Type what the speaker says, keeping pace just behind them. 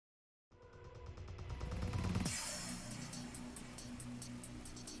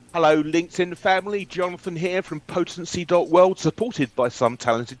Hello, LinkedIn family. Jonathan here from Potency.world, supported by some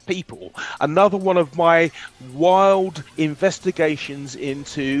talented people. Another one of my wild investigations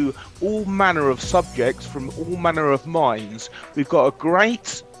into all manner of subjects from all manner of minds. We've got a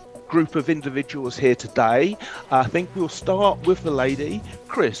great group of individuals here today. I think we'll start with the lady.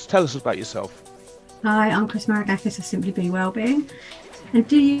 Chris, tell us about yourself. Hi, I'm Chris Maragakis of Simply Be Wellbeing. And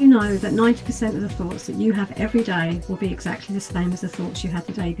do you know that 90% of the thoughts that you have every day will be exactly the same as the thoughts you had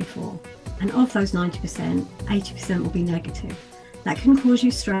the day before? And of those 90%, 80% will be negative. That can cause you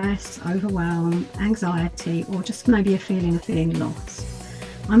stress, overwhelm, anxiety, or just maybe a feeling of being lost.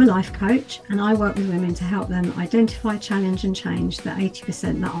 I'm a life coach and I work with women to help them identify, challenge and change the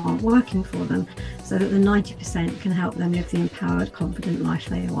 80% that aren't working for them so that the 90% can help them live the empowered, confident life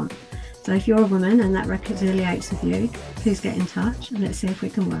they want. So if you're a woman and that reconciliates with you, please get in touch and let's see if we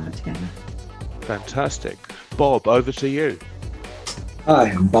can work together. Fantastic. Bob, over to you.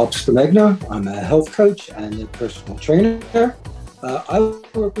 Hi, I'm Bob Stamegna. I'm a health coach and a personal trainer. I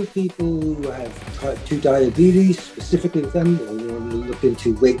work with people who have type 2 diabetes, specifically with them, or want to look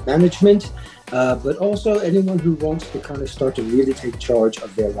into weight management, but also anyone who wants to kind of start to really take charge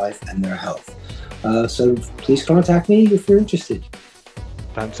of their life and their health. So please contact me if you're interested.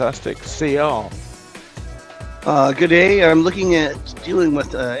 Fantastic. CR. Good day. I'm looking at dealing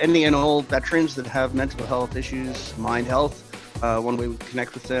with any and all veterans that have mental health issues, mind health. One way we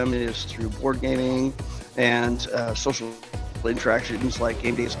connect with them is through board gaming and social interactions like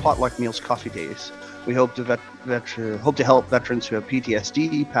game days, potluck meals, coffee days. We hope to help veterans who have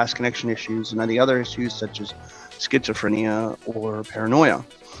PTSD, past connection issues, and any other issues such as schizophrenia or paranoia.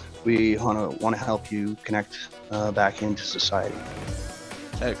 We want to help you connect back into society.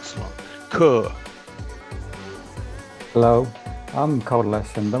 Excellent. Kerr. Hello, I'm Carl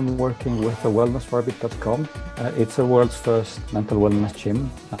Lesch and I'm working with the wellnessrabbit.com. It's the world's first mental wellness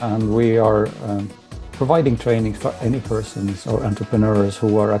gym, and we are providing training for any persons or entrepreneurs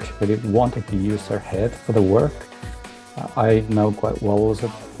who are actually wanting to use their head for the work. I know quite well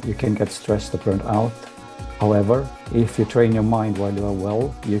that you can get stressed or burned out. However, if you train your mind while you are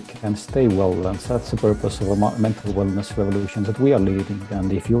well, you can stay well, and that's the purpose of a mental wellness revolution that we are leading.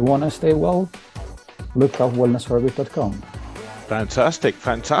 And if you want to stay well, look up wellnessrabbit.com. Fantastic,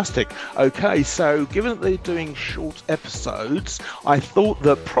 fantastic. Okay, so given that they're doing short episodes, I thought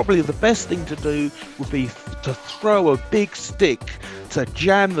that probably the best thing to do would be to throw a big stick to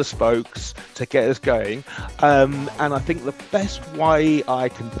jam the spokes to get us going. And I think the best way I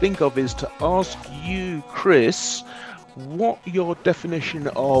can think of is to ask you, Chris, what your definition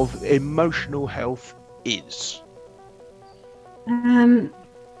of emotional health is.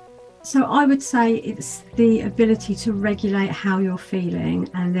 So I would say it's the ability to regulate how you're feeling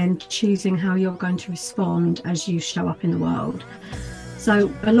and then choosing how you're going to respond as you show up in the world.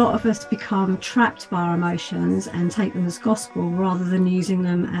 So a lot of us become trapped by our emotions and take them as gospel rather than using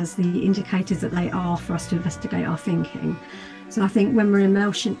them as the indicators that they are for us to investigate our thinking. So I think when we're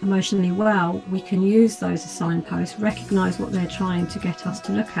emotionally well, we can use those as signposts, recognize what they're trying to get us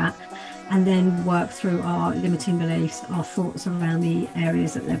to look at, and then work through our limiting beliefs, our thoughts around the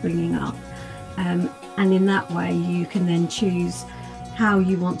areas that they're bringing up. And in that way, you can then choose how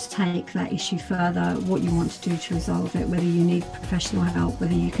you want to take that issue further, what you want to do to resolve it, whether you need professional help,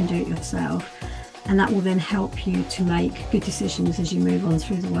 whether you can do it yourself. And that will then help you to make good decisions as you move on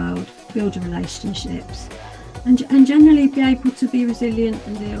through the world, build relationships, and generally be able to be resilient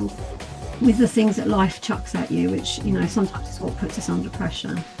and deal with the things that life chucks at you, which, you know, sometimes is what puts us under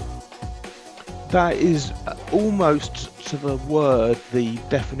pressure. That is almost to the word the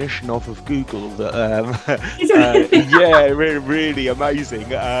definition of Google. Yeah, really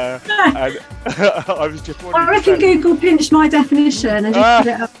amazing. And I was just wondering. I reckon Google pinched my definition and just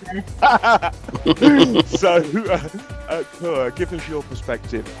put it up there. So, give us your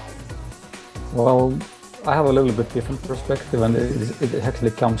perspective. Well, I have a little bit different perspective, and it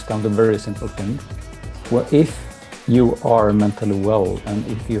actually comes down to a very simple thing. Well, if you are mentally well and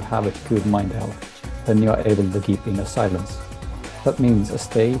if you have a good mind health, then you are able to keep inner silence. That means a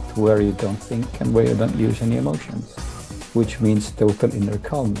state where you don't think and where you don't use any emotions, which means total inner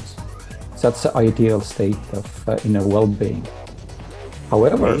calmness. So that's the ideal state of inner well-being.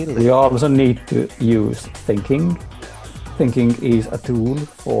 However, we also need to use thinking. Thinking is a tool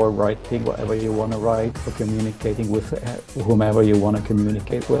for writing whatever you want to write, for communicating with whomever you want to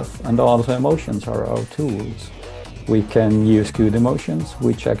communicate with, and also emotions are our tools. We can use good emotions,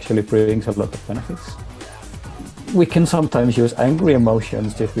 which actually brings a lot of benefits. We can sometimes use angry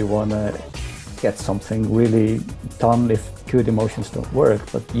emotions if we want to get something really done if good emotions don't work,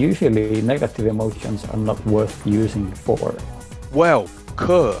 but usually negative emotions are not worth using for. Well,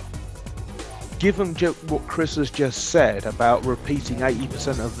 occur. Given what Chris has just said about repeating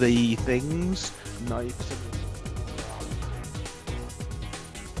 80% of the things, 90% of